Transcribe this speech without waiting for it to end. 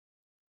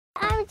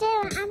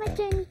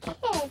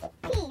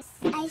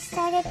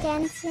started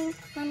dancing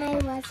when I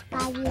was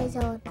 5 years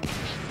old.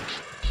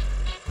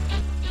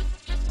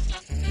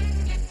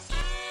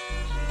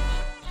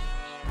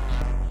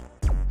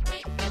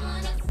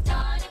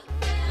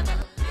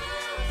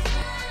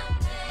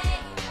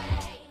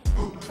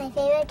 My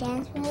favorite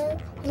dance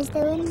move is the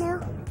windmill.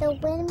 The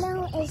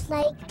windmill is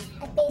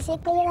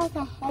basically like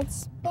a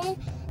headspin,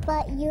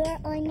 but you're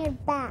on your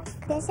back.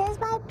 This is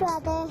my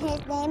brother. His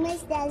name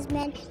is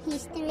Desmond.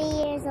 He's 3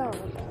 years old.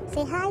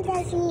 Say hi,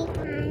 Desi.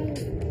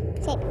 Hi.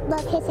 Say,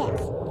 look, his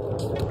hands.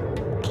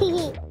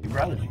 Your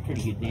brother's a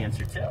pretty good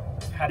dancer too.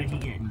 How did he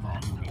get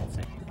involved in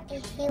dancing?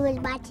 He was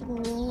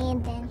watching me,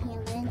 and then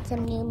he learned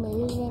some new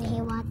moves, and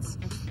he watched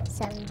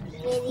some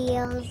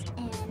videos,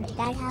 and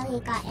that's how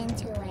he got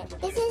into it.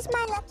 This is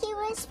my lucky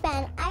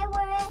wristband. I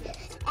wear it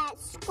at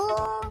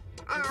school,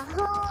 at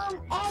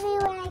home,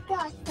 everywhere I go.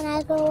 When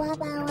I grow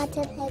up, I want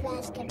to play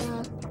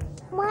basketball.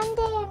 One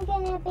day I'm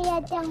gonna be a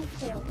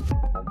dunker.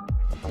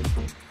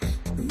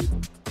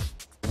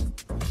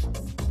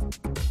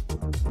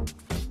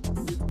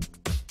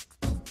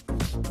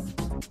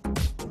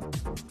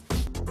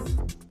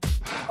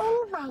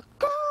 Oh my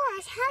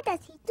gosh, how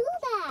does he do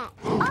that?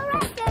 All